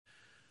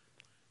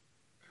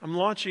I'm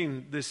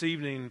launching this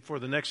evening for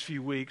the next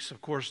few weeks.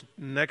 Of course,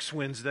 next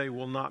Wednesday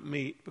will not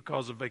meet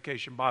because of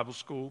Vacation Bible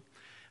School.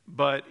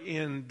 But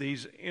in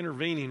these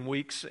intervening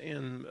weeks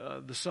in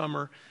the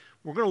summer,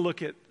 we're going to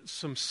look at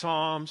some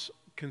Psalms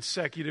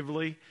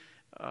consecutively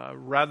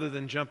rather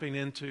than jumping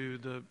into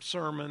the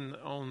sermon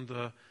on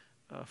the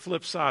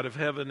flip side of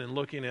heaven and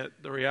looking at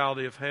the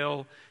reality of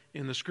hell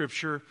in the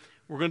Scripture.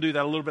 We're going to do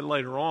that a little bit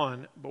later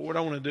on, but what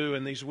I want to do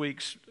in these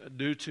weeks,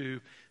 due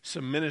to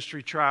some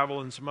ministry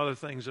travel and some other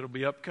things that will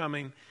be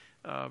upcoming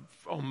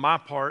on my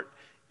part,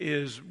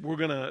 is we're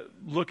going to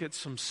look at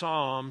some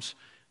Psalms,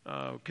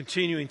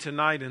 continuing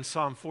tonight in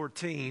Psalm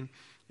 14,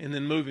 and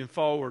then moving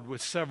forward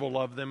with several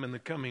of them in the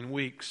coming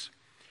weeks.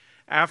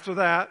 After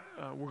that,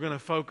 we're going to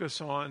focus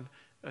on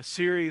a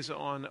series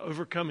on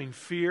overcoming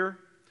fear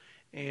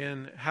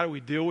and how do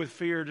we deal with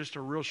fear, just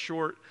a real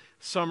short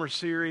summer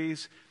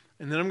series.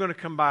 And then I'm going to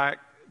come back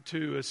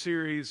to a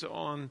series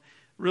on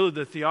really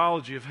the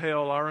theology of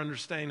hell, our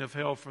understanding of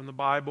hell from the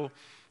Bible.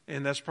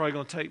 And that's probably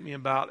going to take me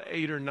about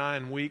 8 or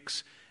 9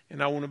 weeks.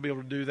 And I want to be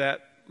able to do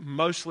that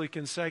mostly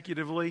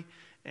consecutively.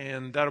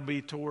 And that'll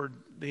be toward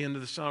the end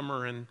of the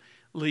summer and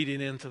leading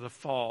into the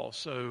fall.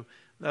 So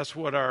that's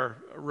what our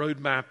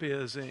roadmap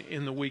is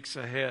in the weeks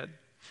ahead.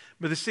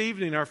 But this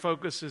evening, our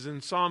focus is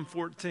in Psalm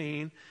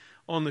 14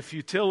 on the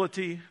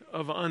futility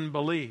of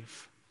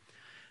unbelief.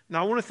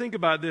 Now, I want to think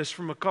about this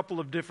from a couple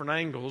of different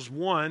angles.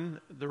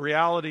 One, the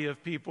reality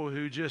of people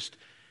who just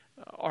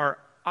are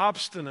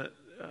obstinate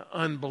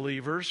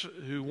unbelievers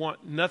who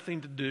want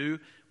nothing to do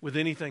with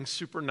anything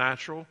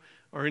supernatural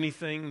or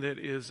anything that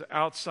is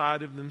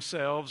outside of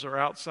themselves or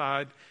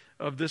outside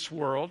of this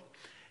world.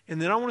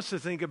 And then I want us to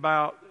think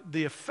about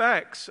the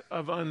effects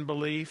of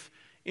unbelief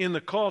in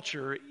the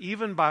culture,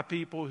 even by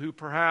people who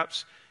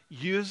perhaps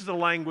use the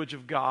language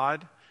of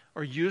God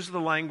or use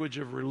the language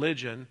of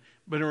religion,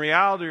 but in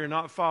reality are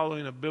not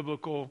following a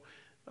biblical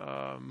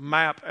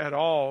map at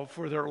all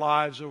for their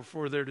lives or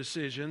for their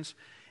decisions.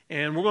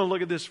 And we're going to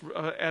look at this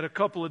at a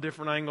couple of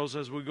different angles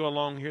as we go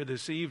along here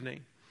this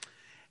evening.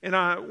 And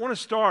I want to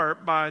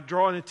start by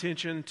drawing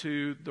attention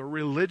to the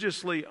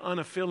religiously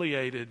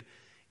unaffiliated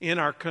in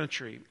our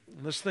country.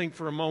 Let's think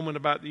for a moment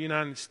about the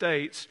United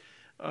States.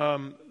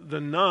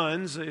 The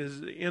nuns,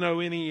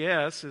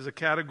 N-O-N-E-S, is a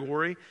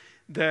category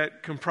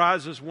that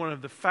comprises one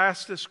of the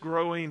fastest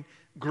growing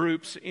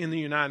groups in the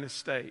United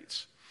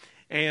States.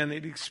 And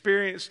it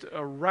experienced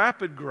a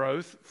rapid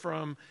growth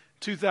from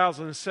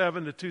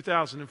 2007 to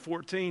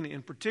 2014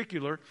 in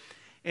particular,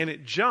 and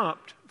it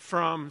jumped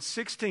from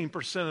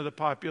 16% of the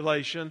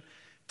population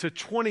to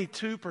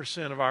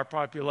 22% of our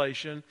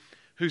population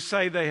who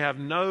say they have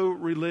no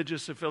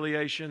religious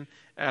affiliation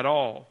at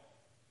all.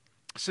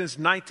 Since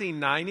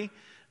 1990,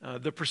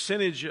 the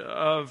percentage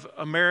of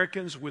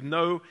Americans with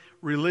no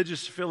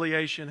religious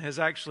affiliation has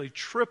actually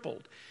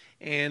tripled.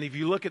 And if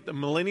you look at the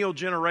millennial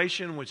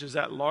generation, which is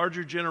that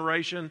larger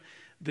generation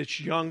that's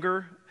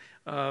younger,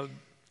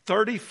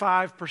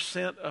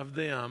 35% of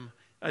them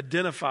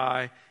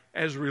identify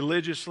as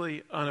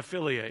religiously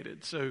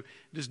unaffiliated. So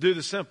just do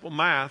the simple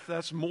math.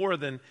 That's more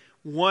than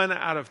 1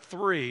 out of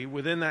 3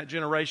 within that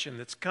generation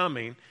that's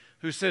coming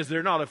who says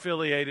they're not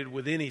affiliated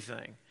with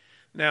anything.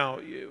 Now,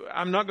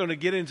 I'm not going to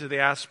get into the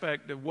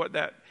aspect of what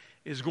that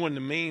is going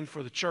to mean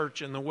for the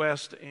church in the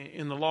West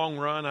in the long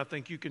run. I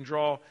think you can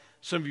draw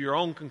some of your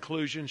own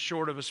conclusions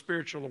short of a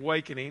spiritual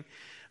awakening.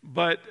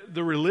 But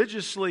the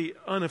religiously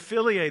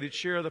unaffiliated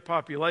share of the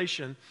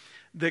population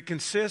that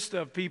consists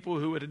of people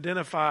who would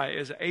identify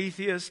as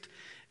atheist,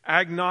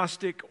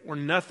 agnostic, or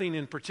nothing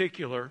in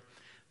particular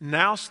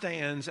now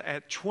stands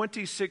at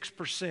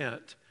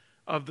 26%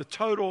 of the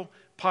total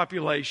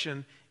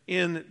population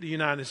in the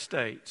United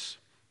States.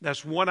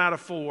 That's 1 out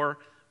of 4,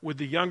 with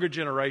the younger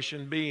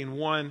generation being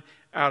 1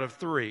 out of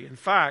 3. In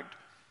fact,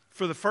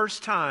 for the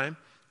first time,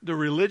 the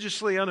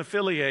religiously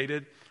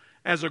unaffiliated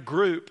as a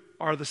group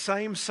are the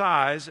same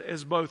size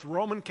as both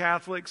Roman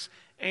Catholics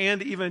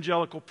and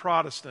evangelical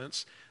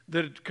Protestants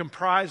that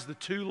comprise the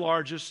 2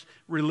 largest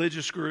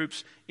religious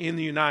groups in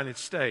the United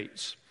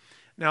States.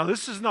 Now,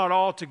 this is not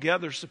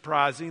altogether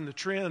surprising. The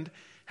trend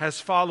has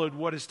followed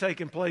what has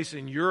taken place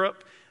in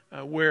Europe,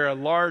 where a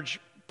large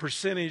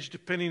percentage,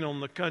 depending on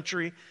the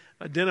country,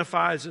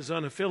 identifies as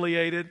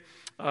unaffiliated.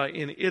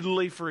 In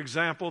Italy, for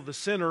example, the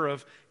center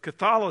of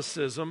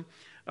Catholicism,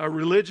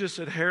 religious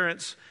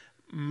adherence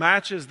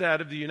matches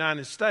that of the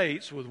United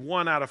States, with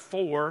 1 out of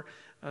 4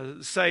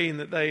 saying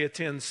that they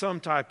attend some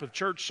type of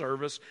church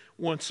service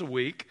once a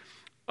week.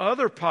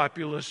 Other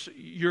populous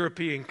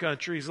European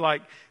countries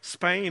like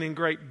Spain and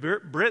Great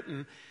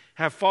Britain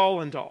have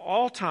fallen to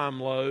all-time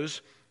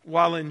lows,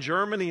 while in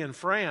Germany and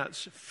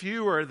France,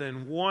 fewer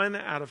than 1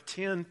 out of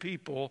 10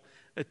 people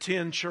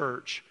attend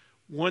church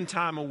 1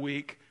 time a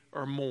week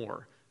or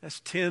more.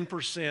 That's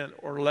 10%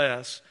 or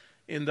less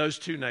in those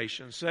 2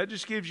 nations. So that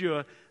just gives you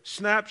a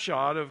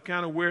snapshot of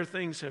kind of where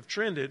things have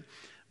trended.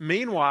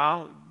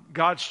 Meanwhile,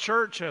 God's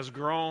church has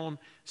grown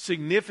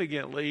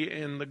significantly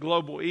in the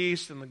global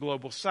East and the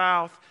global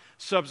South,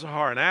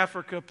 Sub-Saharan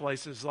Africa,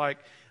 places like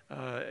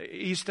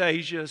East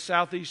Asia,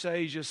 Southeast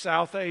Asia,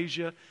 South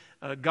Asia.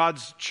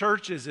 God's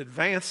church is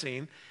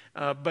advancing,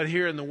 but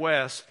here in the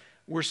West,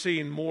 we're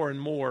seeing more and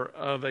more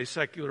of a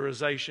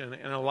secularization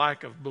and a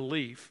lack of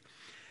belief.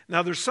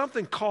 Now, there's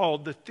something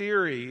called the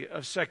theory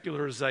of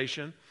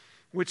secularization,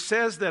 which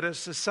says that as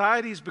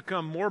societies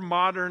become more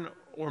modern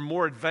or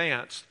more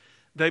advanced,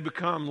 they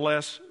become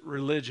less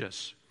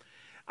religious.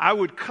 I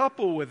would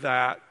couple with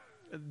that,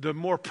 the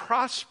more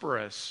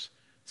prosperous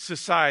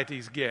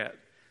societies get,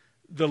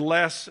 the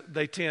less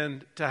they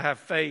tend to have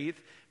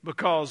faith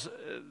because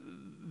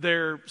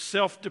they're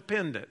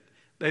self-dependent.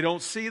 They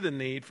don't see the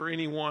need for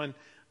anyone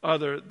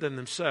other than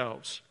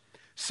themselves.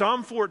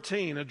 Psalm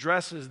 14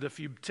 addresses the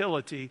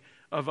futility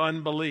of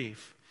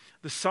unbelief.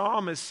 The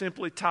psalm is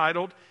simply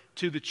titled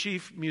To the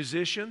Chief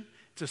Musician.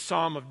 It's a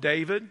psalm of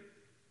David.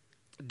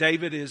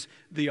 David is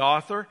the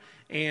author,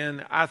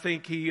 and I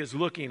think he is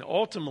looking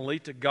ultimately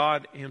to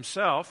God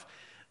himself.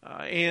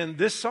 And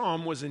this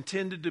psalm was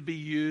intended to be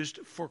used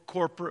for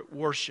corporate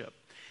worship.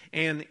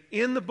 And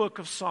in the book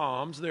of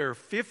Psalms, there are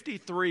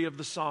 53 of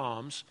the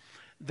Psalms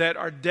that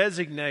are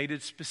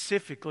designated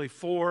specifically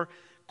for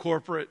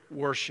corporate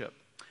worship.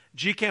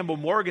 G. Campbell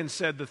Morgan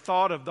said the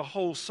thought of the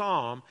whole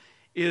psalm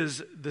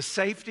is the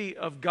safety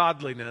of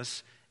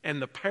godliness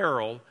and the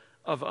peril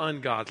of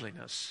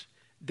ungodliness.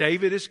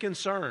 David is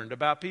concerned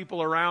about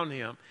people around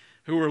him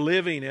who are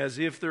living as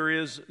if there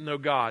is no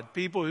God,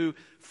 people who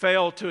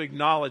fail to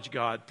acknowledge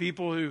God,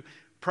 people who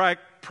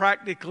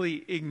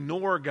practically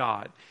ignore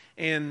God,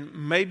 and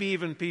maybe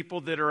even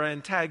people that are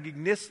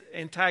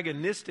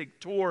antagonistic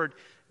toward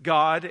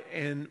God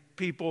and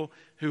people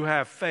who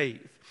have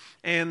faith.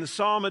 And the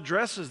psalm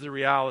addresses the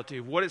reality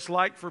of what it's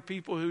like for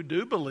people who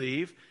do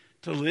believe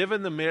to live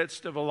in the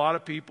midst of a lot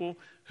of people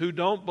who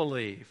don't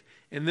believe.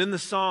 And then the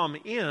psalm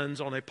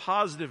ends on a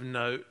positive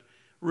note,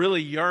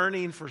 really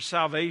yearning for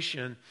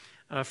salvation,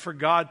 for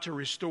God to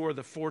restore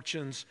the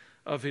fortunes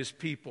of his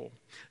people.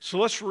 So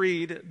let's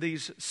read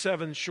these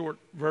 7 short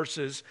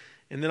verses,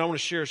 and then I want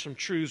to share some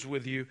truths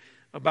with you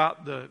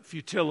about the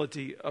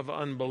futility of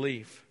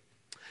unbelief.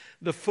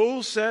 The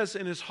fool says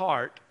in his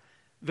heart,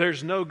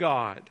 there's no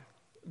God.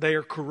 They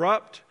are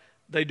corrupt.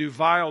 They do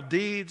vile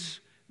deeds.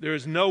 There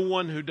is no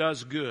one who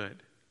does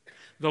good.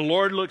 The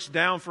Lord looks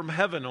down from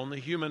heaven on the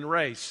human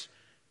race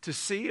to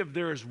see if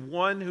there is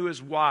one who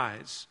is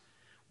wise,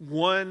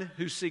 one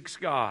who seeks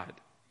God.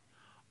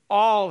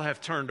 All have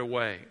turned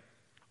away.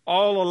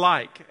 All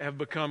alike have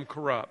become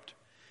corrupt.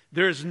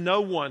 There is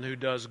no one who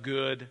does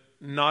good,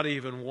 not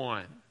even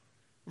one.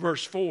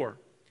 Verse 4,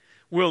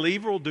 will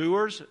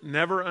evildoers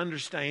never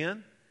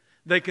understand?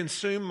 They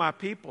consume my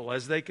people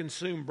as they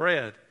consume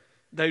bread.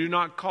 They do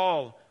not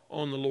call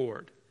on the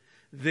Lord.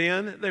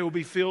 Then they will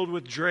be filled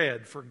with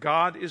dread, for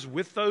God is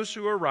with those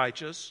who are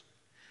righteous.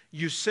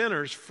 You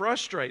sinners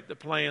frustrate the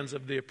plans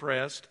of the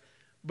oppressed,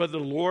 but the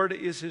Lord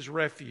is his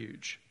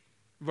refuge.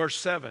 Verse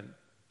 7,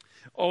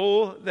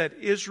 oh, that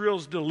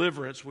Israel's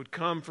deliverance would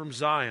come from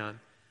Zion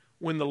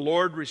when the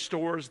Lord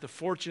restores the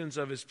fortunes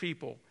of his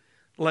people.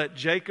 Let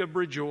Jacob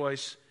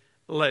rejoice,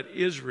 let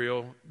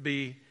Israel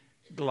be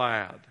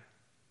glad.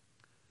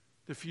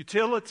 The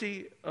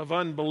futility of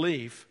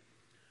unbelief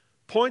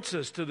points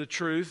us to the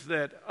truth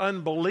that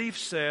unbelief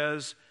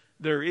says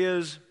there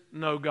is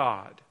no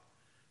God.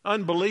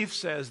 Unbelief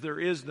says there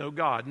is no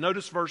God.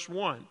 Notice verse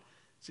 1.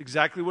 It's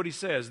exactly what he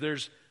says.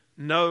 There's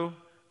no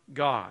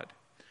God.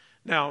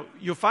 Now,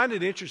 you'll find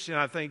it interesting,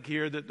 I think,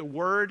 here that the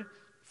word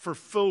for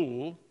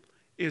fool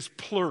is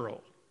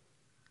plural.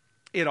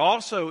 It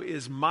also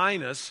is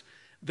minus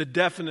the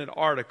definite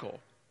article.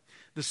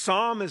 The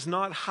psalm is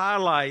not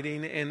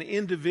highlighting an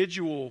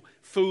individual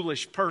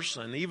foolish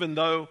person, even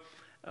though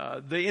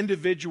the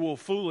individual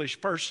foolish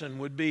person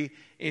would be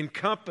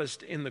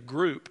encompassed in the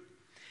group.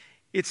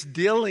 It's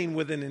dealing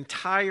with an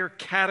entire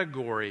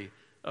category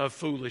of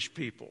foolish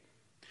people.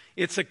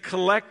 It's a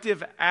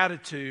collective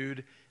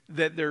attitude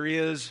that there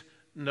is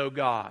no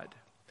God.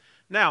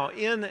 Now,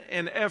 in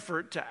an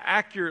effort to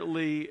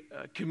accurately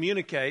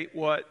communicate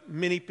what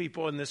many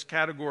people in this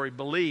category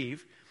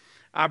believe,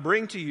 I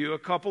bring to you a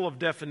couple of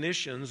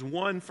definitions,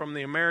 one from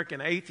the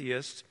American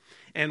Atheist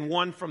and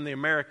one from the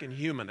American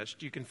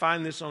Humanist. You can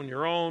find this on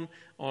your own,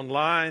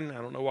 online.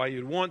 I don't know why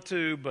you'd want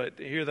to, but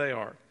here they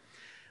are.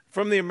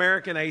 From the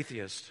American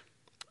Atheist,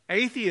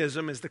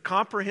 atheism is the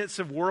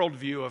comprehensive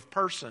worldview of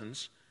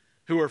persons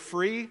who are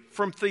free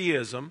from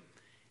theism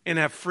and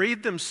have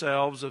freed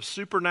themselves of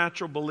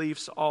supernatural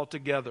beliefs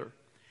altogether.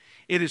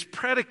 It is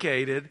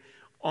predicated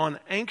on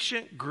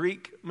ancient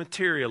Greek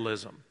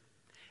materialism.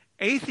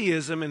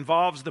 Atheism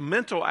involves the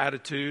mental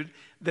attitude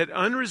that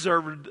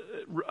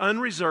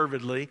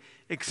unreservedly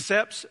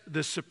accepts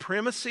the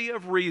supremacy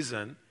of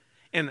reason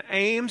and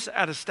aims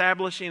at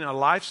establishing a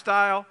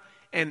lifestyle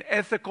and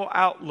ethical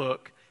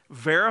outlook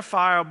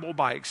verifiable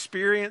by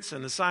experience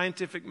and the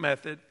scientific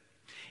method,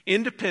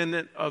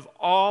 independent of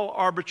all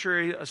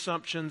arbitrary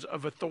assumptions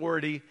of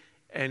authority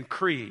and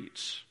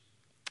creeds.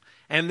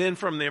 And then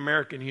from the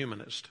American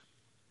Humanist.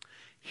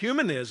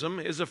 Humanism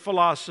is a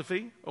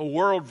philosophy, a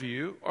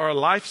worldview, or a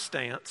life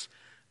stance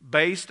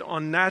based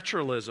on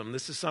naturalism.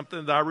 This is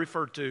something that I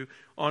refer to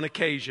on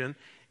occasion.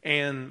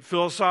 And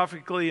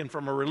philosophically and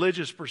from a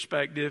religious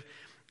perspective,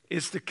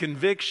 it's the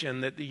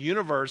conviction that the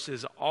universe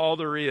is all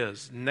there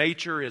is.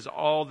 Nature is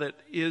all that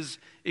is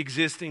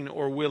existing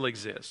or will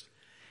exist.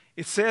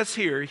 It says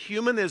here,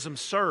 humanism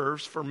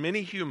serves, for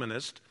many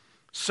humanists,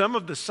 some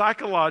of the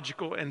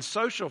psychological and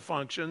social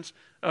functions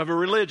of a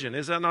religion.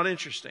 Is that not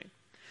interesting?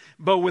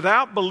 But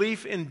without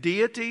belief in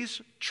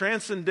deities,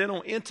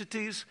 transcendental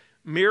entities,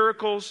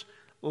 miracles,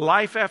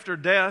 life after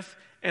death,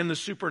 and the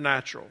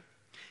supernatural.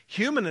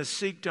 Humanists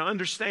seek to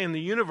understand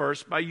the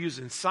universe by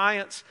using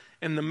science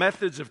and the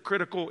methods of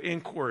critical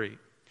inquiry,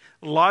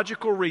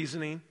 logical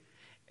reasoning,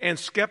 and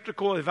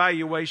skeptical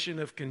evaluation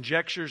of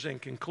conjectures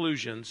and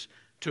conclusions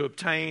to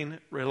obtain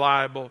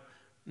reliable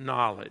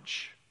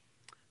knowledge.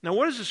 Now,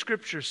 what does the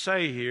Scripture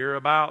say here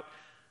about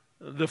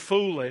the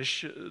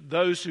foolish,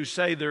 those who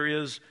say there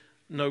is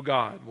no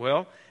God?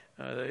 Well,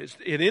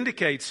 it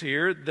indicates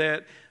here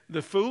that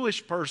the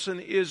foolish person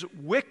is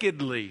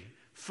wickedly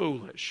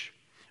foolish,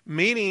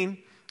 meaning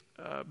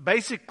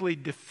basically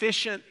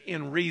deficient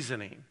in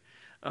reasoning,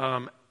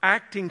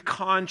 acting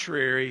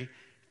contrary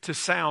to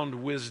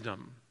sound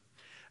wisdom.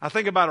 I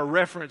think about a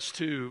reference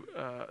to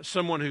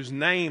someone whose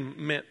name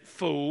meant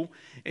fool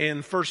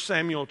in 1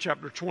 Samuel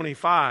chapter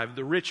 25,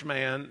 the rich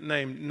man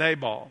named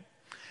Nabal.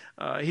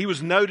 He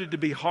was noted to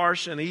be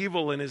harsh and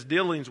evil in his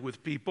dealings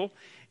with people.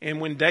 And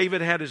when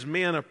David had his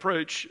men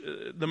approach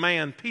the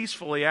man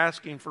peacefully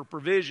asking for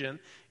provision,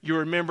 you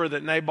remember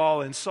that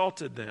Nabal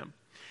insulted them.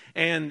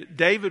 And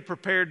David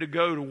prepared to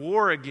go to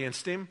war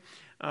against him.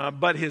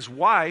 But his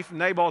wife,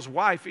 Nabal's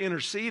wife,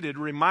 interceded,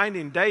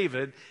 reminding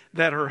David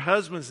that her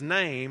husband's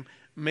name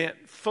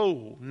meant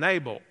fool,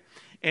 Nabal,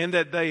 and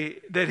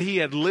that he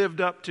had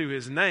lived up to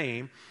his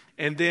name.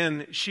 And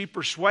then she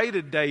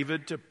persuaded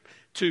David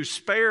to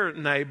spare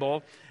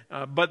Nabal,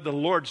 but the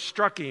Lord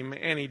struck him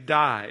and he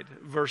died.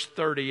 Verse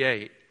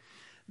 38.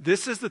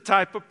 This is the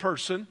type of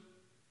person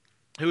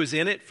who is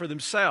in it for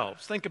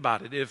themselves. Think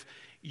about it. If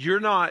you're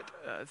not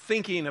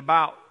thinking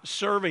about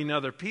serving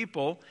other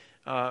people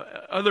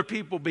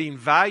being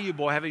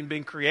valuable, having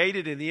been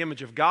created in the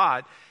image of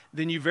God,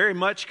 then you very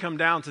much come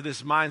down to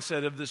this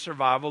mindset of the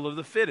survival of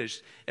the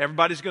fittest.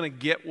 Everybody's going to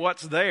get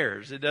what's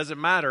theirs. It doesn't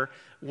matter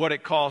what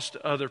it costs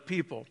to other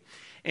people.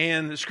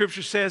 And the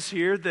Scripture says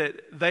here that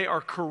they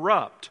are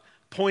corrupt,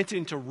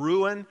 pointing to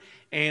ruin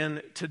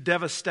and to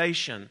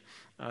devastation.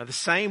 The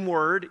same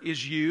word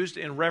is used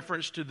in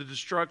reference to the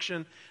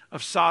destruction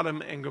of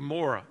Sodom and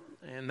Gomorrah,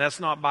 and that's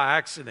not by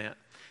accident.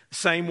 The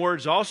same word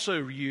is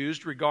also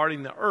used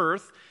regarding the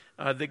earth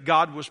that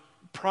God was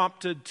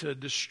prompted to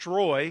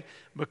destroy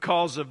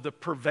because of the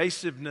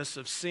pervasiveness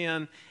of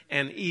sin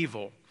and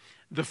evil.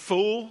 The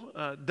fool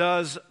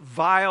does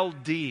vile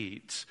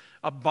deeds,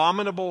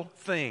 abominable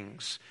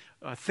things,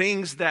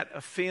 things that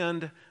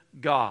offend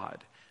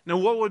God. Now,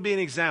 what would be an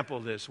example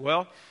of this?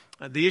 Well,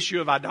 the issue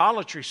of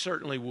idolatry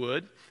certainly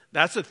would.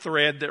 That's a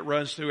thread that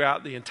runs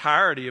throughout the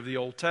entirety of the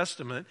Old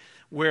Testament,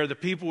 where the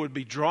people would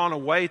be drawn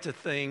away to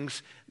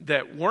things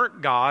that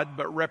weren't God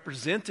but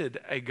represented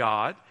a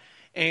God.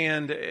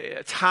 And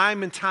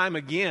time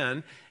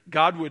again,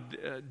 God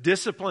would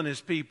discipline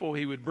his people.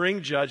 He would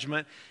bring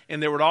judgment,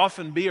 and there would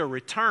often be a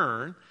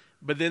return,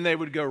 but then they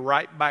would go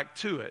right back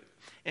to it.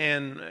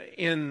 And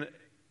in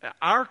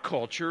our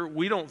culture,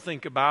 we don't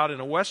think about, in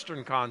a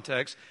Western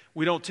context,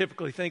 we don't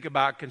typically think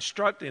about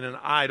constructing an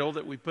idol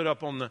that we put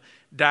up on the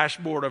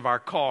dashboard of our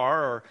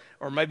car,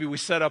 or maybe we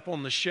set up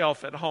on the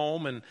shelf at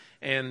home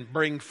and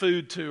bring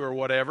food to or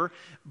whatever.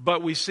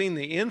 But we've seen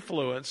the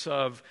influence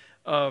of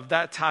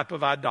that type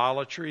of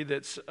idolatry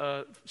that's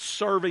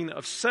serving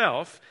of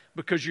self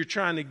because you're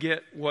trying to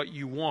get what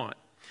you want.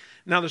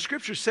 Now, the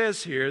Scripture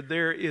says here,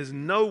 there is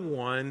no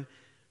one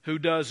who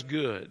does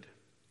good.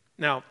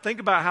 Now, think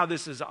about how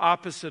this is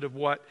opposite of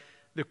what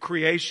the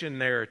creation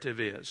narrative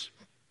is.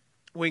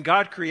 When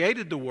God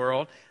created the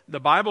world, the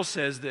Bible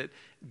says that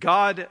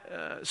God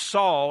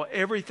saw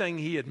everything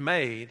he had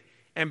made,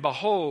 and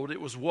behold, it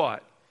was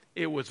what?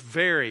 It was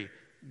very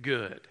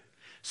good.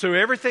 So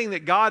everything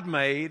that God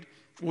made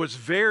was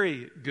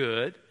very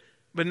good,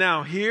 but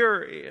now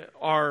here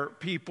are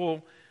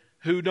people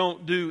who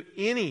don't do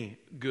any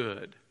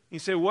good. You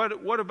say,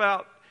 what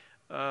about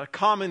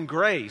common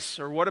grace?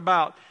 Or what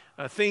about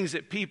things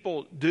that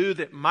people do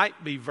that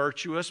might be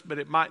virtuous, but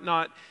it might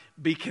not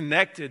be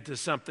connected to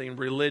something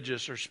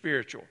religious or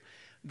spiritual?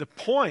 The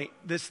point,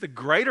 that's the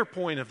greater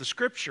point of the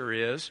Scripture,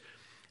 is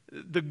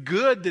the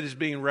good that is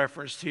being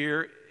referenced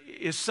here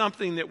is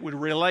something that would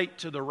relate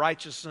to the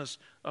righteousness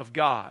of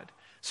God.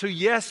 So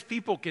yes,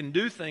 people can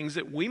do things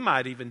that we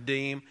might even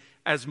deem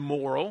as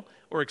moral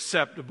or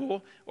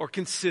acceptable or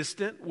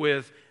consistent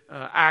with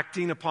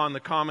acting upon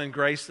the common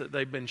grace that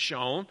they've been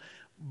shown,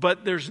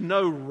 but there's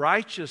no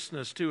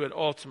righteousness to it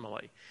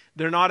ultimately.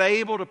 They're not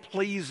able to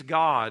please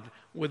God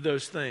with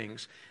those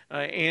things.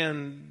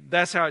 And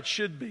that's how it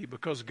should be,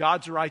 because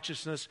God's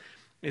righteousness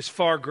is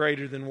far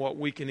greater than what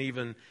we can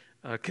even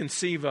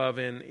conceive of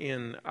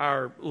in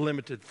our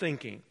limited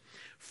thinking.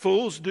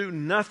 Fools do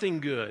nothing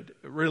good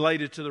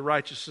related to the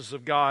righteousness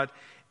of God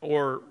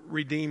or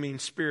redeeming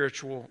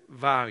spiritual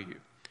value.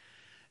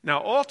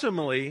 Now,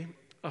 ultimately,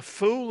 a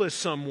fool is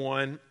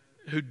someone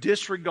who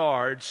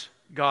disregards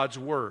God's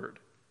word.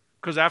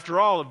 Because after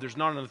all, if there's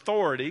not an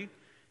authority,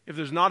 if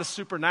there's not a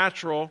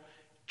supernatural,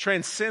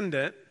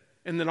 transcendent,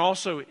 and then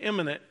also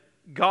immanent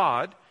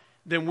God,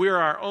 then we're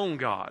our own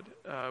God.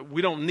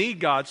 We don't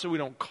need God, so we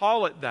don't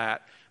call it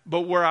that,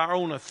 but we're our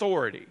own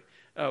authority.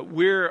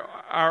 We're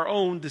our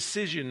own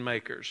decision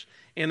makers.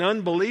 And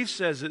unbelief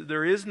says that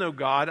there is no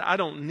God. I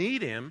don't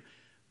need him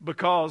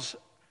because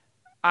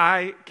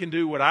I can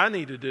do what I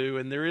need to do,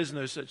 and there is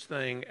no such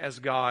thing as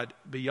God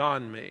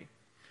beyond me.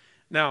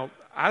 Now,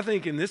 I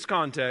think in this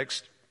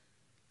context,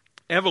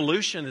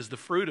 evolution is the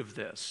fruit of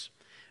this.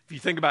 If you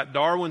think about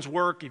Darwin's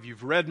work, if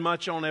you've read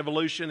much on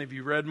evolution, if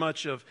you've read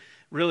much of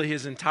really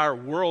his entire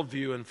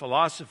worldview and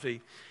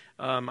philosophy,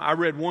 I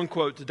read one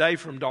quote today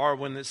from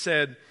Darwin that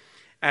said,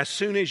 as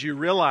soon as you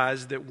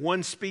realize that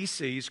one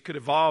species could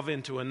evolve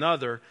into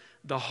another,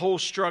 the whole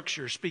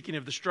structure, speaking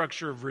of the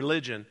structure of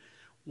religion,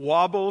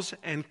 wobbles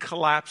and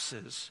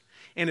collapses.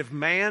 And if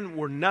man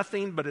were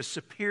nothing but a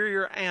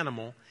superior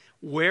animal,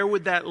 where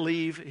would that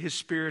leave his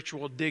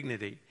spiritual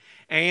dignity?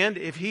 And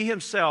if he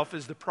himself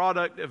is the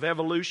product of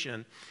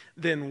evolution,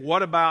 then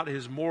what about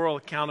his moral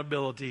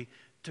accountability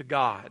to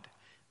God?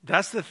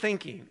 That's the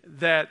thinking,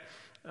 that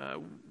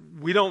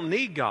we don't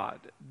need God,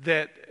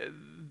 that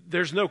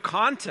there's no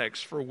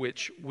context for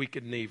which we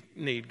could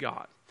need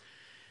God.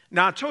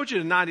 Now, I told you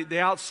tonight at the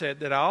outset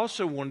that I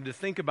also wanted to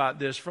think about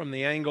this from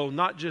the angle,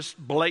 not just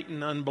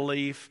blatant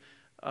unbelief,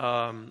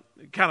 kind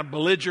of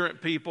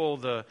belligerent people,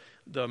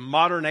 the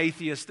modern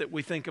atheists that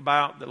we think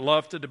about that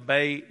love to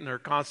debate and are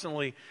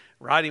constantly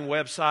writing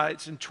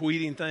websites and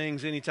tweeting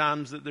things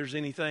anytime that there's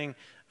anything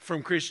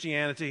from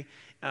Christianity.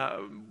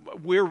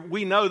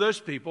 We know those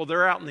people.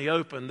 They're out in the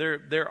open.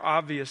 They're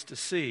obvious to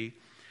see.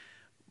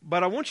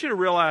 But I want you to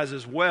realize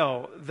as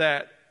well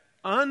that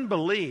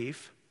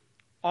unbelief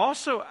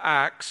also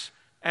acts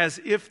as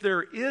if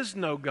there is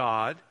no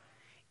God,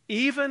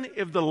 even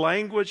if the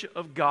language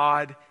of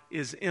God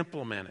is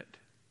implemented.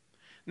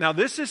 Now,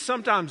 this is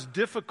sometimes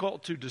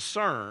difficult to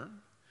discern,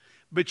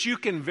 but you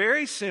can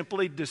very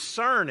simply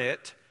discern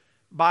it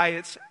by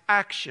its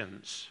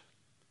actions.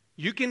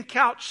 You can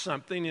couch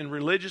something in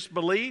religious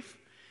belief,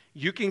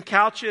 you can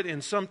couch it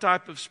in some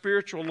type of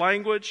spiritual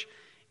language,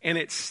 and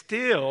it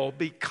still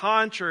be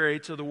contrary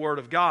to the Word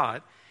of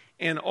God.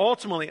 And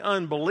ultimately,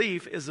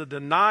 unbelief is a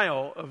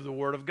denial of the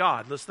Word of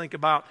God. Let's think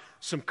about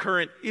some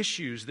current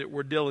issues that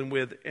we're dealing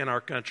with in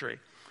our country.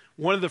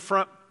 One of the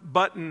front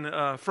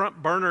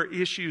burner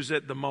issues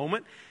at the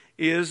moment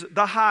is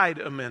the Hyde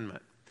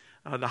Amendment.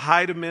 The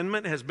Hyde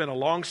Amendment has been a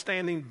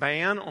longstanding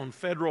ban on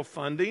federal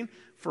funding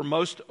for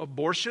most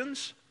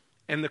abortions,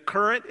 and the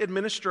current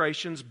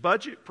administration's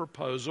budget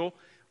proposal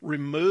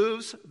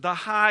removes the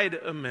Hyde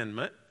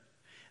Amendment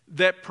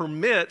that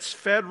permits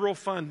federal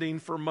funding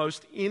for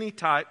most any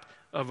type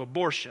of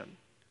abortion.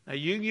 Now,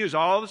 you can use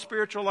all the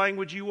spiritual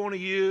language you want to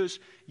use.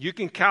 You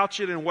can couch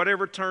it in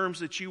whatever terms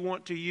that you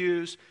want to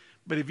use.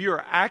 But if you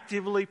are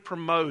actively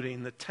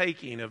promoting the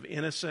taking of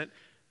innocent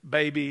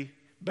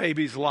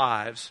babies'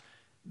 lives,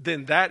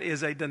 then that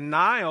is a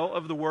denial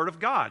of the Word of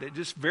God. It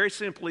just very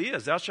simply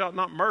is. Thou shalt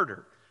not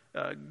murder.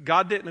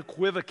 God didn't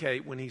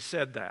equivocate when he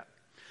said that.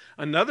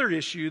 Another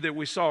issue that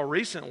we saw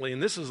recently,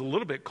 and this is a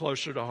little bit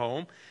closer to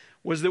home,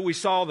 was that we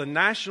saw the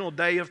National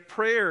Day of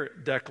Prayer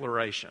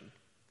declaration.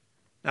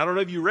 Now, I don't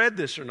know if you read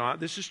this or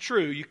not. This is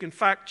true. You can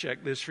fact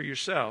check this for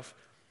yourself.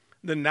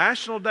 The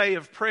National Day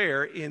of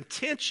Prayer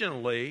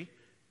intentionally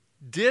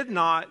did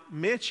not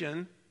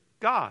mention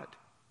God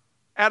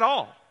at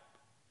all.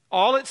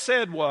 All it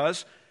said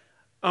was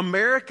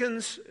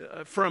Americans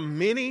from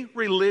many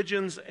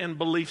religions and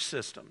belief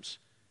systems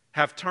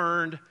have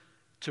turned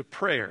to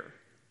prayer.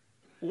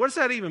 What does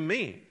that even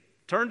mean?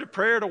 Turn to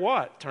prayer to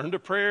what? Turn to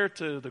prayer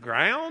to the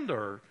ground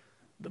or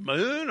the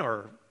moon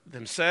or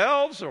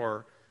themselves?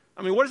 Or,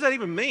 what does that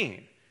even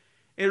mean?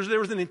 There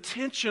was an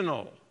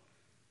intentional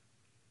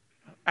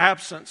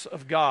absence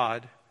of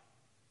God,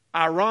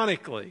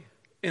 ironically,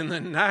 in the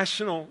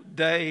National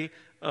Day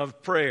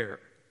of Prayer.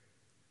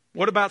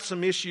 What about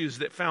some issues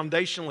that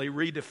foundationally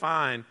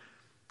redefine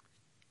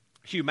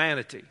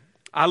humanity?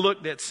 I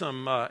looked at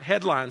some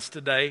headlines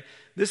today.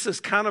 This is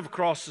kind of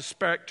across the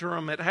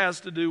spectrum. It has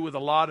to do with a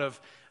lot of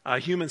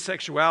human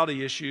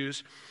sexuality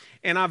issues.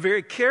 And I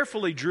very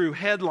carefully drew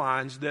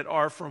headlines that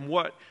are from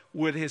what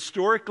would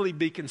historically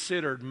be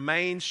considered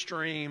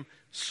mainstream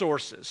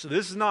sources. So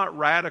this is not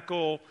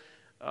radical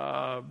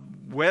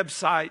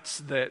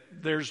websites that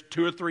there's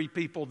 2 or 3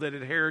 people that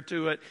adhere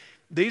to it.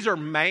 These are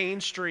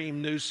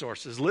mainstream news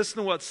sources. Listen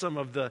to what some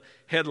of the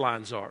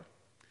headlines are.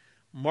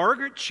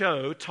 Margaret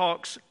Cho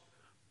talks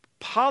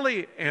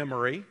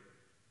polyamory,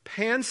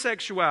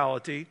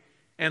 pansexuality,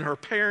 and her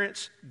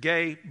parents'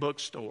 gay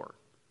bookstore.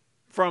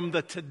 From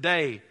the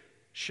Today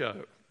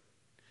Show.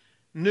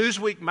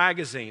 Newsweek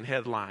magazine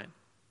headline.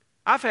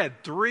 I've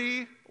had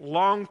 3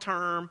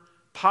 long-term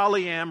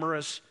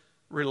polyamorous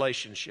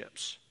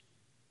relationships.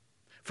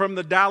 from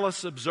the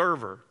Dallas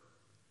Observer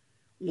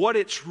what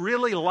it's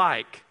really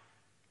like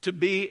to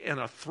be in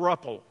a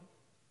throuple,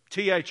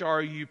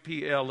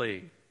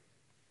 Thruple.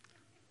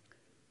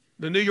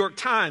 The New York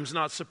Times,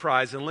 not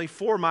surprisingly,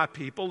 for my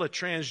people, a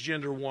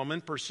transgender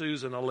woman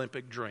pursues an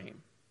Olympic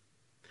dream.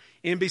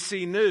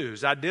 NBC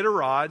News,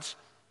 Iditarod's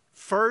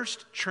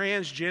first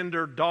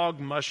transgender dog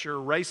musher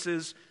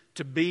races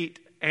to beat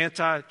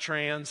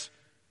anti-trans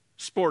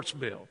sports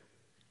bill.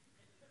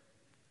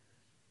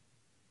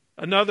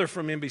 Another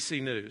from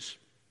NBC News.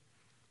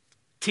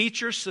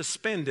 Teacher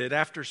suspended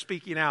after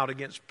speaking out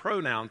against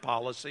pronoun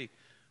policy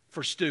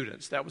for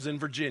students. That was in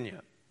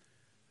Virginia.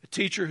 A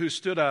teacher who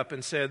stood up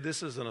and said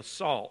this is an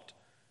assault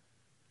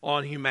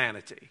on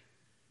humanity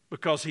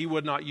because he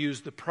would not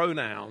use the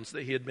pronouns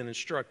that he had been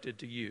instructed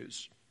to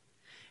use.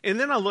 And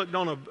then I looked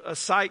on a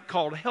site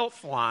called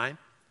Healthline.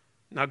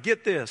 Now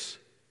get this.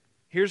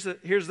 Here's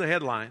the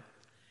headline.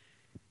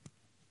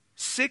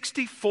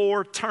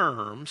 64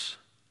 terms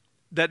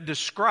that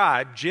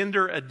describe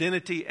gender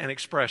identity and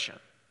expression.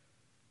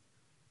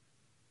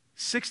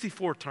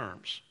 64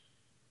 terms.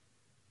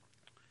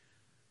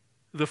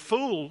 The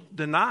fool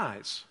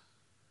denies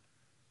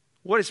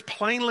what is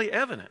plainly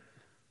evident.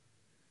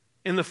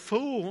 And the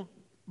fool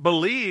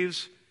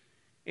believes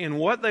in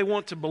what they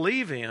want to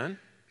believe in,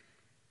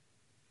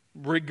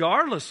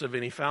 regardless of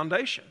any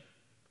foundation.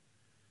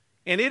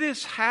 And it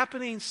is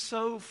happening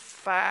so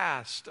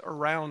fast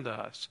around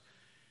us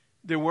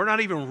that we're not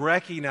even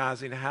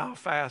recognizing how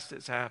fast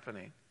it's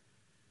happening.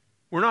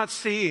 We're not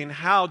seeing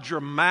how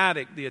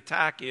dramatic the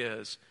attack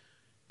is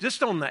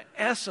just on the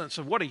essence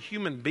of what a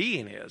human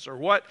being is, or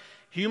what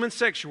human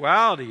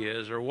sexuality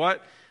is, or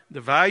what the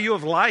value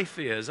of life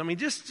is. I mean,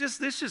 this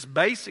is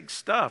basic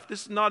stuff.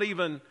 This is not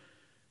even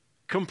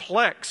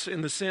complex in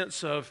the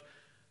sense of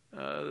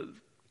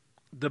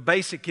the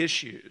basic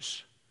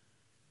issues.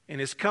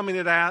 And it's coming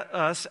at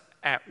us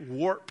at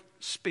warp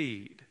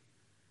speed.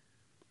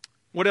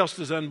 What else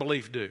does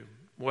unbelief do?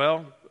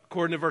 Well,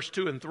 according to verse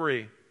 2 and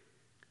 3,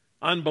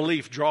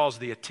 unbelief draws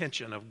the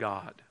attention of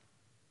God.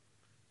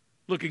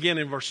 Look again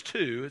in verse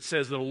 2. It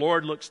says, the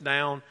Lord looks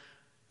down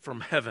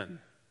from heaven.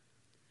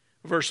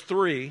 Verse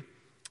 3,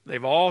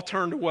 they've all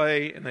turned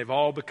away and they've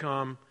all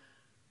become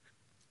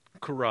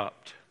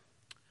corrupt.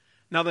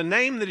 Now, the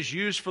name that is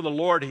used for the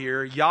Lord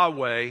here,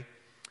 Yahweh,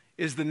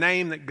 is the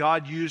name that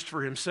God used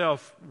for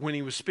himself when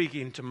he was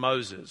speaking to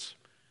Moses.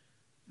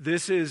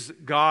 This is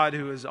God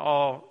who is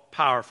all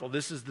powerful.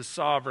 This is the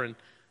sovereign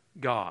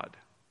God.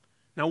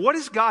 Now, what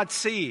is God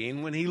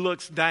seeing when he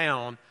looks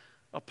down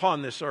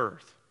upon this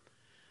earth?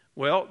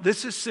 Well,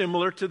 this is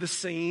similar to the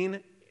scene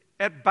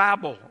at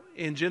Babel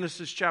in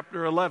Genesis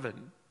chapter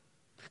 11.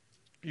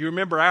 You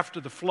remember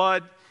after the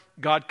flood,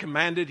 God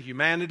commanded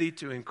humanity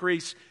to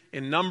increase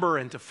in number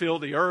and to fill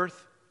the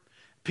earth.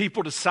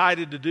 People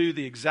decided to do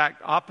the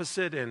exact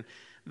opposite, and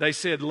they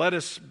said, let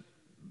us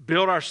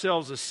build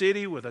ourselves a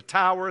city with a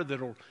tower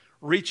that will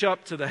reach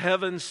up to the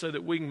heavens so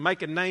that we can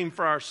make a name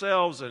for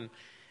ourselves.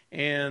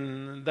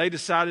 And they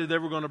decided they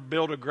were going to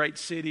build a great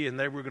city and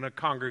they were going to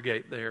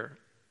congregate there.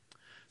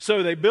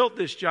 So they built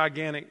this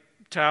gigantic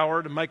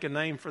tower to make a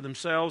name for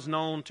themselves,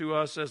 known to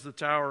us as the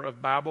Tower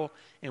of Babel.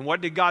 And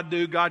what did God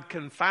do? God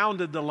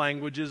confounded the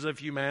languages of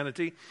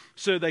humanity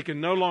so they can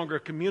no longer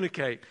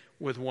communicate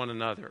with one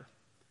another.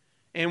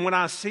 And when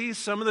I see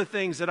some of the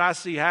things that I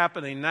see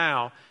happening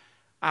now,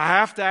 I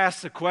have to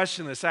ask the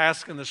question that's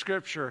asked in the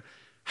Scripture,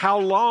 how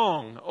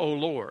long, O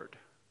Lord?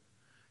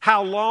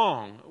 How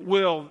long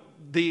will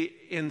the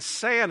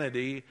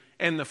insanity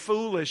and the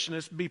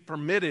foolishness be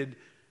permitted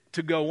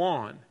to go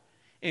on?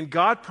 And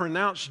God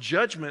pronounced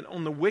judgment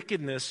on the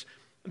wickedness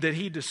that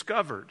he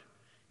discovered.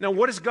 Now,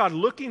 what is God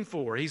looking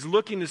for? He's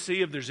looking to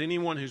see if there's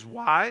anyone who's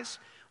wise.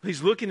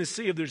 He's looking to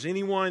see if there's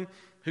anyone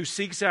who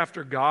seeks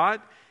after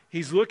God.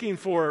 He's looking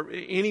for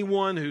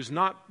anyone who's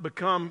not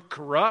become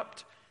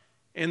corrupt.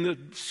 And the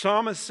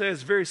psalmist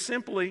says very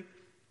simply,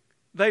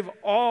 they've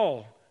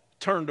all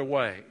turned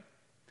away.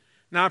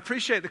 Now, I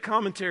appreciate the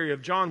commentary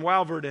of John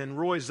Walvoord and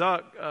Roy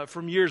Zuck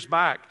from years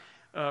back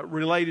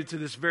related to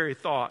this very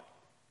thought.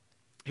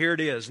 Here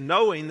it is.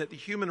 Knowing that the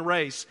human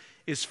race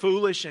is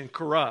foolish and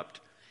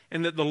corrupt,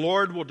 and that the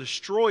Lord will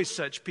destroy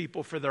such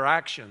people for their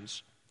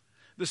actions,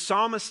 the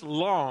psalmist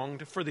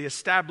longed for the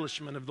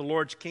establishment of the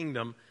Lord's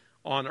kingdom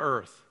on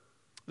earth.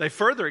 They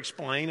further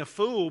explain, a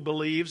fool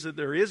believes that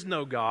there is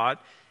no God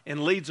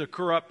and leads a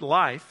corrupt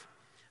life.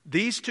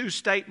 These two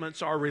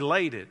statements are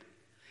related.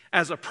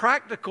 As a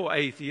practical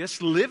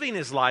atheist, living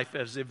his life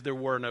as if there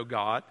were no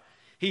God,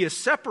 he is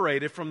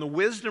separated from the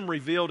wisdom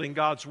revealed in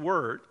God's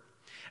Word.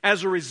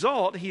 As a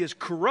result, he is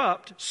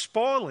corrupt,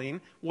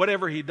 spoiling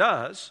whatever he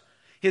does.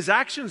 His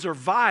actions are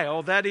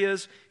vile, that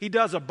is, he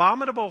does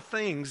abominable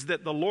things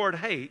that the Lord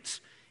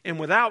hates, and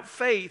without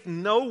faith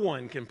no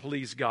one can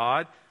please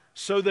God,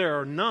 so there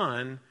are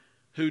none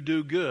who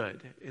do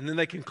good. And then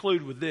they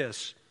conclude with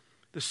this.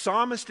 The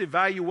psalmist's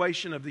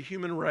evaluation of the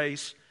human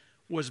race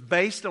was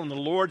based on the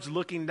Lord's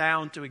looking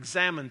down to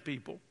examine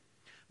people.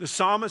 The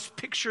psalmist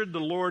pictured the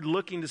Lord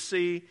looking to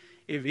see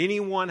if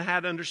anyone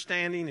had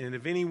understanding and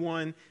if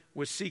anyone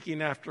was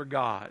seeking after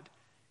God.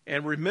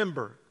 And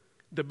remember,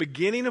 the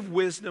beginning of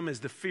wisdom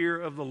is the fear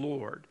of the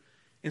Lord.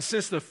 And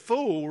since the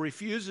fool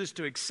refuses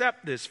to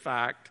accept this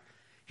fact,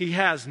 he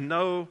has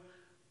no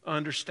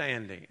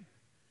understanding.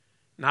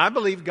 Now, I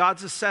believe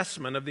God's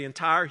assessment of the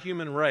entire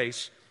human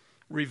race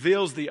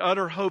reveals the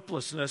utter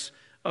hopelessness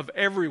of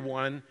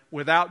everyone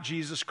without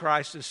Jesus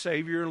Christ as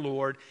Savior and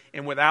Lord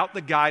and without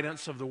the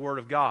guidance of the Word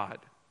of God.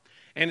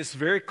 And it's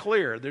very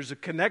clear. There's a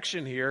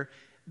connection here.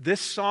 This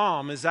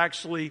psalm is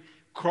actually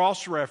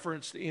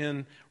cross-referenced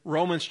in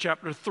Romans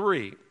chapter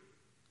 3,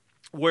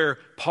 where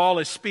Paul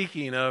is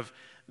speaking of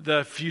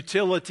the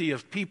futility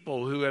of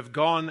people who have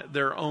gone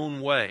their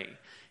own way.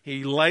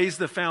 He lays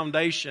the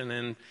foundation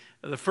in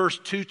the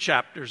first 2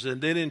 chapters,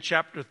 and then in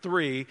chapter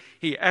 3,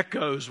 he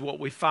echoes what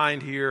we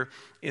find here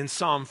in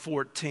Psalm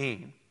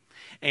 14.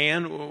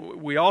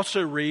 And we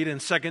also read in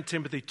 2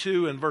 Timothy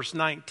 2 and verse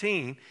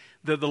 19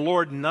 that the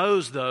Lord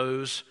knows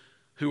those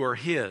who are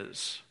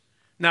His.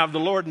 Now, if the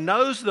Lord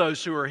knows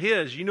those who are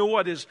His, you know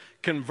what is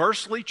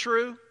conversely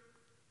true?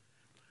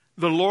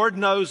 The Lord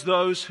knows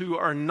those who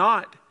are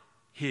not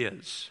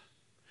His.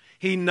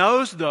 He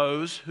knows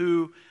those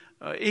who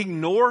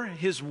ignore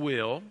His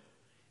will,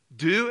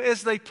 do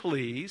as they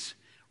please,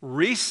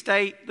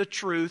 restate the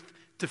truth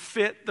to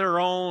fit their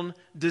own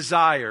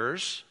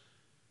desires,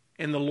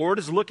 and the Lord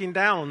is looking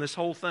down on this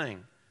whole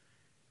thing.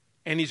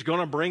 And He's going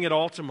to bring it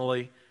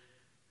ultimately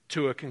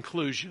to a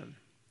conclusion.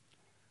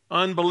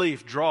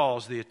 Unbelief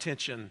draws the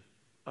attention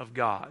of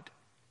God.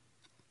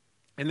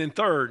 And then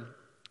third,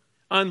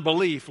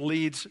 unbelief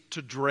leads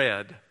to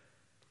dread.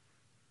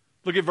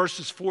 Look at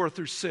verses 4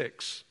 through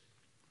 6.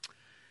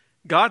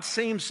 God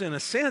seems, in a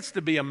sense,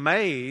 to be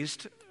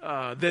amazed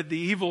that the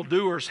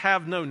evildoers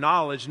have no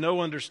knowledge,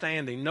 no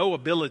understanding, no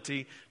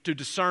ability to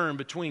discern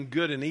between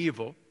good and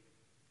evil.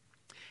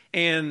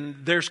 And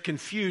there's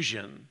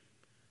confusion.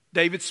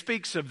 David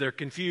speaks of their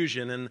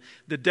confusion and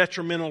the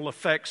detrimental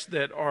effects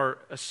that are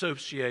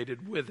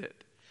associated with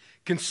it.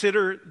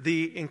 Consider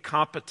the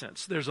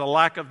incompetence. There's a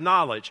lack of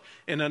knowledge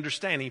and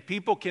understanding.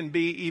 People can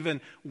be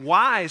even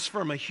wise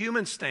from a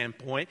human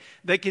standpoint.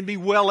 They can be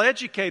well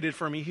educated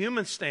from a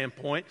human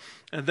standpoint.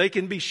 And they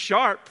can be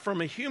sharp from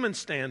a human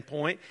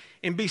standpoint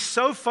and be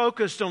so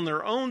focused on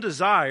their own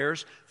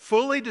desires,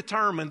 fully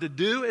determined to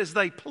do as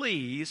they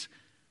please,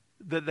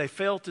 that they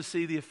fail to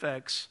see the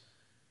effects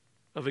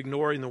of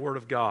ignoring the Word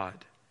of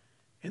God.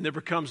 And there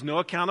becomes no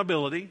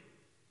accountability.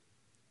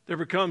 There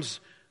becomes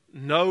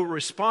no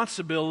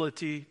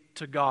responsibility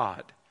to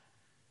God.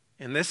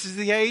 And this is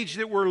the age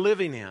that we're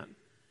living in,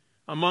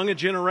 among a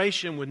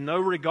generation with no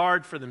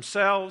regard for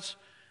themselves,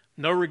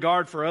 no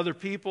regard for other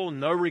people,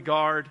 no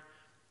regard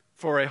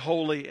for a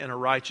holy and a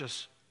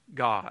righteous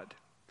God.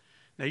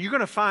 Now, you're going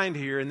to find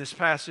here in this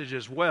passage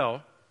as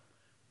well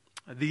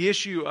the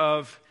issue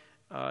of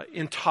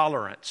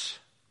intolerance.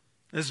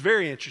 This is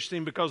very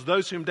interesting because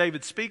those whom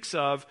David speaks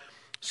of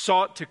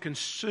sought to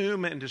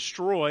consume and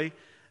destroy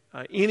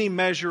any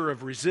measure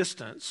of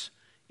resistance,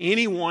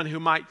 anyone who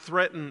might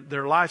threaten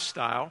their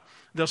lifestyle.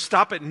 They'll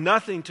stop at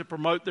nothing to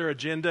promote their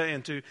agenda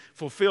and to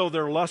fulfill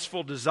their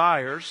lustful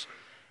desires.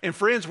 And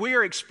friends, we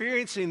are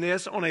experiencing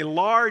this on a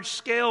large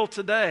scale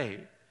today.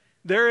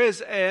 There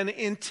is an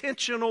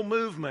intentional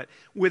movement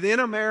within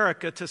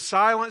America to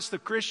silence the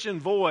Christian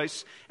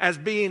voice as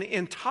being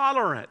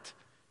intolerant.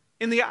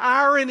 And the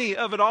irony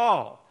of it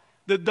all,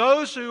 that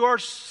those who are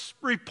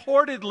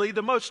reportedly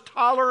the most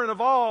tolerant of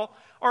all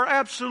are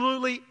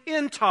absolutely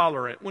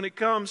intolerant when it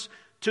comes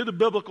to the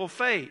biblical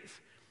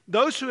faith.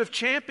 Those who have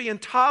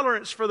championed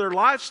tolerance for their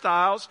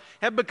lifestyles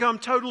have become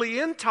totally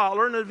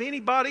intolerant of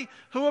anybody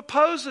who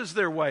opposes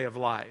their way of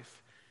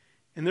life.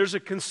 And there's a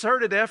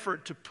concerted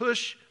effort to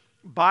push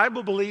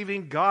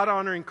Bible-believing,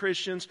 God-honoring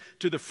Christians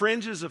to the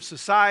fringes of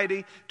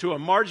society, to a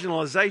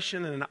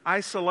marginalization and an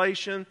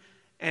isolation,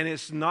 and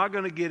it's not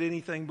going to get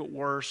anything but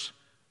worse,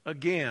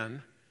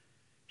 again,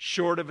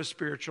 short of a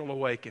spiritual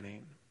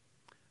awakening.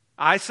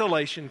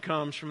 Isolation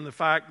comes from the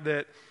fact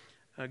that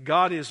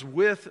God is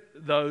with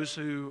those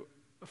who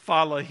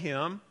follow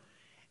Him,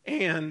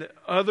 and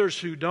others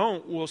who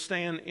don't will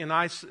stand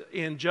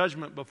in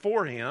judgment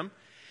before Him.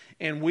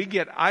 And we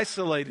get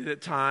isolated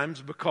at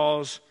times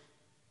because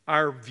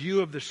our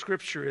view of the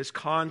Scripture is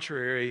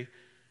contrary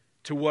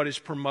to what is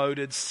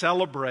promoted,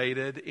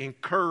 celebrated,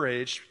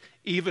 encouraged,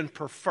 even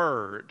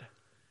preferred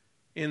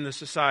in the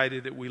society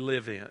that we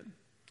live in.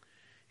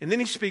 And then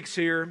he speaks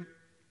here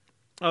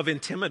of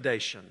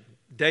intimidation.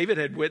 David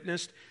had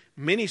witnessed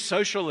many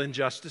social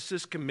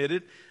injustices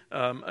committed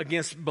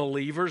against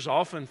believers,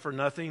 often for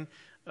nothing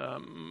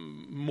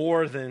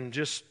more than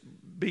just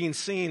being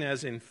seen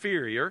as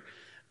inferior.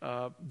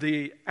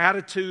 The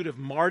attitude of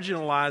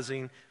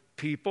marginalizing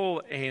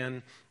people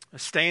and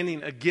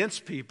standing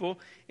against people,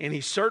 and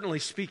he's certainly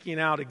speaking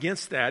out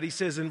against that. He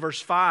says in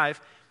verse 5,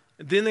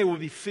 "Then they will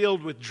be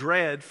filled with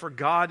dread, for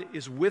God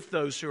is with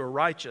those who are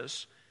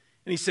righteous."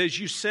 And he says,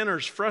 "You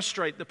sinners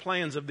frustrate the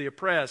plans of the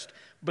oppressed,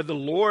 but the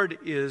Lord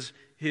is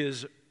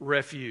his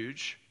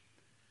refuge."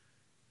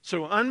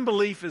 So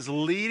unbelief is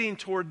leading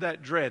toward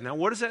that dread. Now,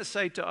 what does that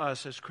say to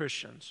us as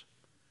Christians?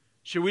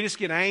 Should we just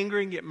get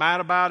angry and get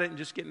mad about it and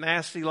just get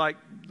nasty like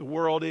the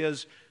world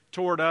is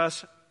toward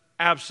us?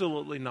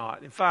 Absolutely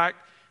not. In fact,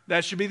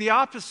 that should be the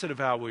opposite of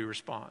how we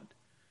respond.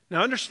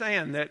 Now,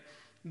 understand that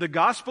the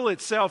gospel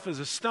itself is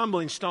a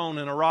stumbling stone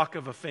and a rock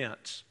of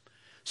offense.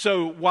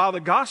 So while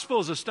the gospel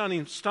is a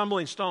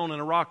stumbling stone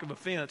and a rock of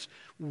offense,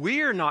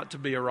 we're not to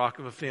be a rock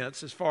of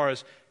offense as far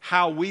as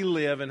how we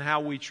live and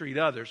how we treat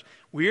others.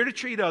 We're to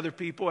treat other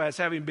people as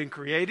having been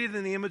created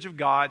in the image of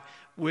God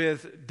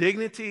with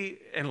dignity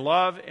and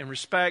love and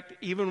respect,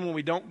 even when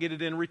we don't get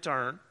it in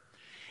return.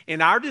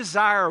 And our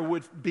desire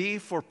would be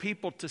for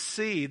people to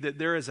see that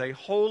there is a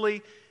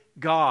holy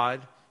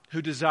God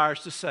who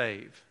desires to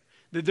save.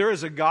 That there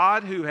is a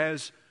God who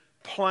has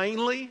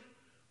plainly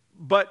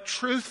but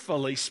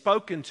truthfully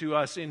spoken to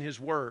us in His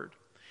Word.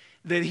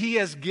 That He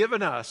has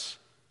given us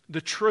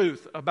the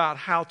truth about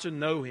how to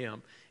know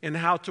Him and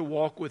how to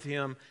walk with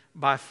Him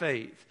by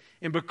faith.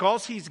 And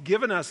because He's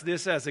given us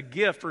this as a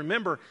gift,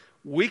 remember,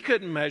 we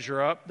couldn't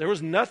measure up. There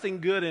was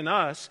nothing good in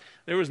us.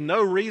 There was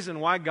no reason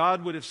why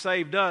God would have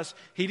saved us.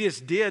 He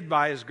just did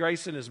by His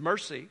grace and His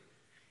mercy.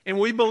 And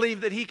we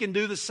believe that He can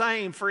do the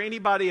same for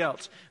anybody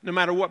else. No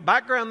matter what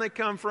background they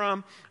come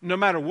from, no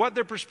matter what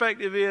their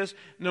perspective is,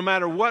 no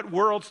matter what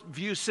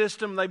worldview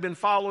system they've been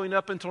following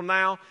up until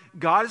now,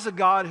 God is a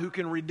God who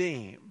can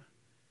redeem.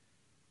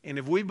 And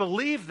if we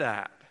believe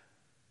that,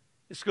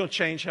 it's going to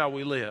change how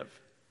we live.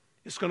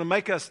 It's going to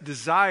make us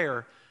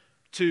desire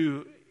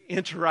to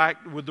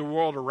interact with the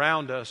world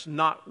around us,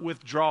 not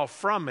withdraw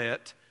from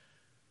it,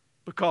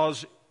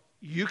 because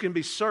you can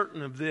be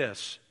certain of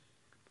this.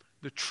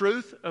 The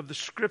truth of the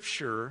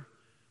Scripture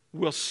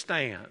will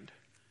stand.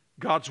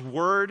 God's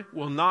Word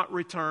will not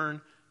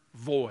return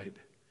void.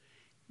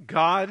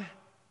 God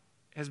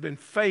has been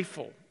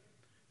faithful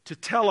to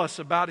tell us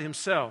about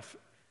Himself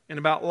and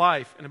about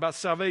life and about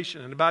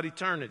salvation and about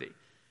eternity.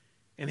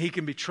 And He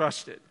can be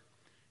trusted.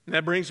 And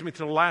that brings me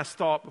to the last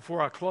thought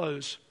before I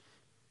close.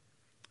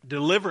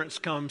 Deliverance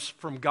comes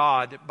from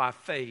God by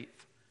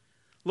faith.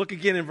 Look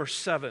again in verse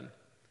 7.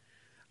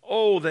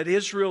 Oh, that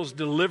Israel's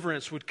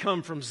deliverance would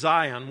come from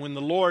Zion. When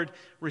the Lord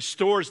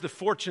restores the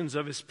fortunes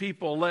of His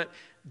people, let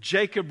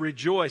Jacob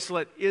rejoice,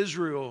 let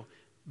Israel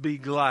be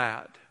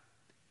glad.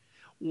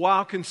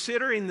 While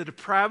considering the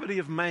depravity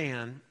of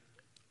man,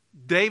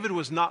 David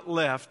was not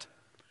left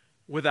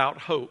without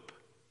hope.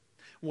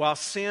 While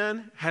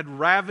sin had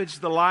ravaged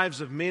the lives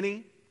of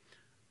many,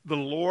 the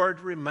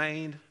Lord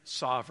remained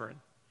sovereign.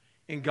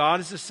 And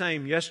God is the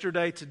same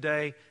yesterday,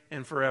 today,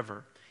 and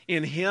forever.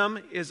 In Him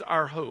is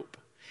our hope.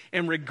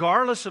 And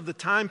regardless of the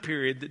time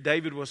period that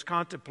David was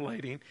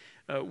contemplating,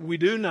 we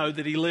do know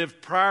that he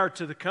lived prior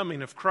to the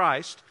coming of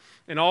Christ.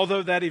 And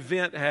although that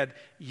event had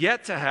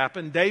yet to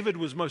happen, David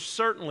was most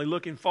certainly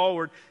looking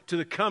forward to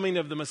the coming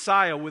of the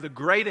Messiah with a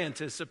great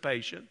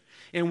anticipation.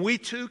 And we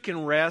too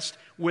can rest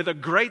with a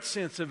great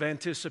sense of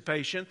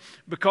anticipation,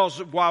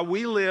 because while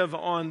we live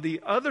on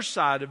the other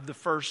side of the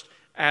first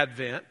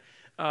advent,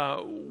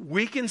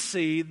 we can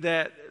see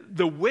that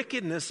the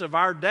wickedness of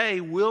our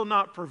day will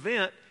not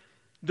prevent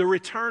the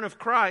return of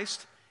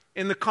Christ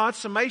and the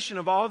consummation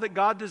of all that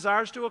God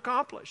desires to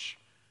accomplish.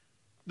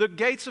 The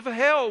gates of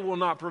hell will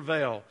not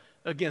prevail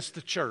against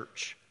the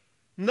church.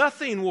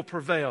 Nothing will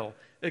prevail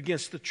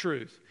against the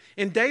truth.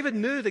 And David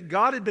knew that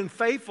God had been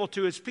faithful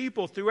to His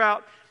people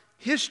throughout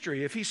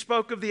history. If he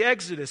spoke of the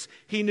Exodus,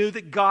 he knew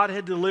that God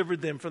had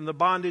delivered them from the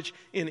bondage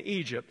in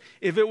Egypt.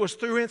 If it was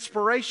through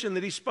inspiration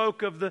that he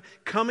spoke of the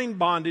coming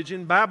bondage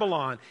in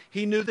Babylon,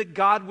 he knew that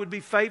God would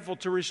be faithful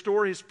to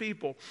restore His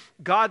people.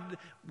 God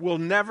will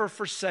never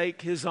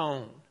forsake His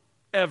own,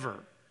 ever.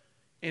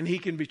 And He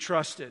can be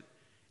trusted.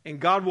 And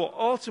God will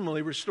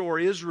ultimately restore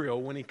Israel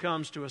when He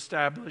comes to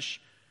establish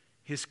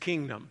His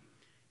kingdom.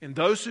 And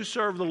those who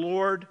serve the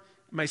Lord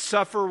may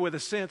suffer with a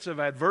sense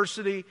of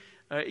adversity,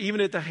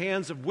 even at the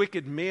hands of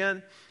wicked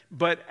men,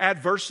 but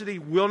adversity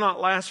will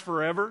not last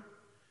forever.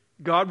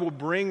 God will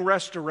bring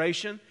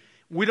restoration.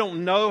 We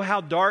don't know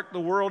how dark the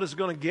world is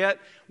going to get.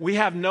 We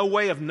have no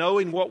way of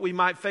knowing what we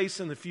might face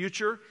in the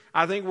future.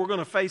 I think we're going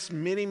to face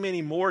many,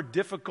 many more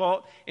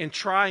difficult and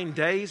trying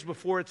days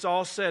before it's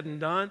all said and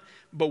done.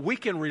 But we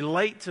can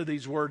relate to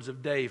these words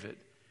of David.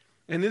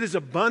 And it is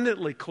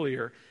abundantly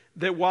clear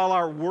that while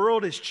our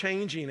world is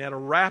changing at a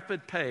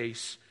rapid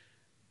pace,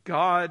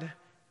 God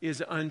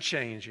is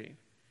unchanging.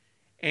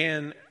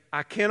 And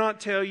I cannot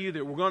tell you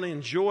that we're going to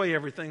enjoy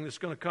everything that's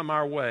going to come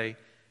our way,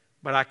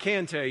 but I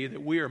can tell you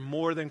that we are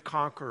more than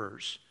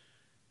conquerors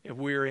if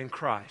we are in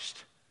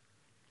Christ.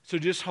 So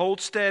just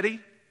hold steady.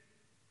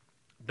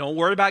 Don't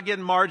worry about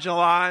getting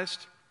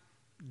marginalized.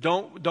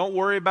 Don't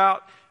worry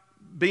about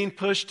being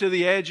pushed to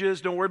the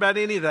edges. Don't worry about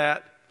any of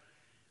that.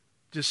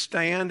 Just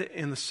stand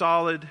in the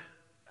solid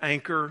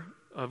anchor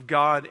of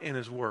God and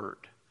His Word.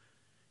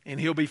 And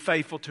He'll be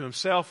faithful to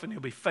Himself, and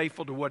He'll be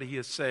faithful to what He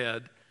has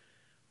said.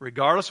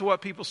 Regardless of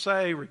what people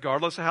say,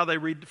 regardless of how they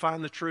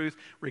redefine the truth,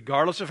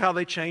 regardless of how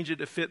they change it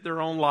to fit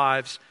their own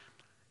lives,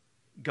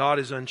 God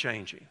is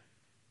unchanging,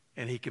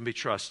 and He can be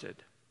trusted.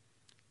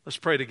 Let's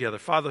pray together.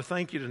 Father,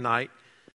 thank you tonight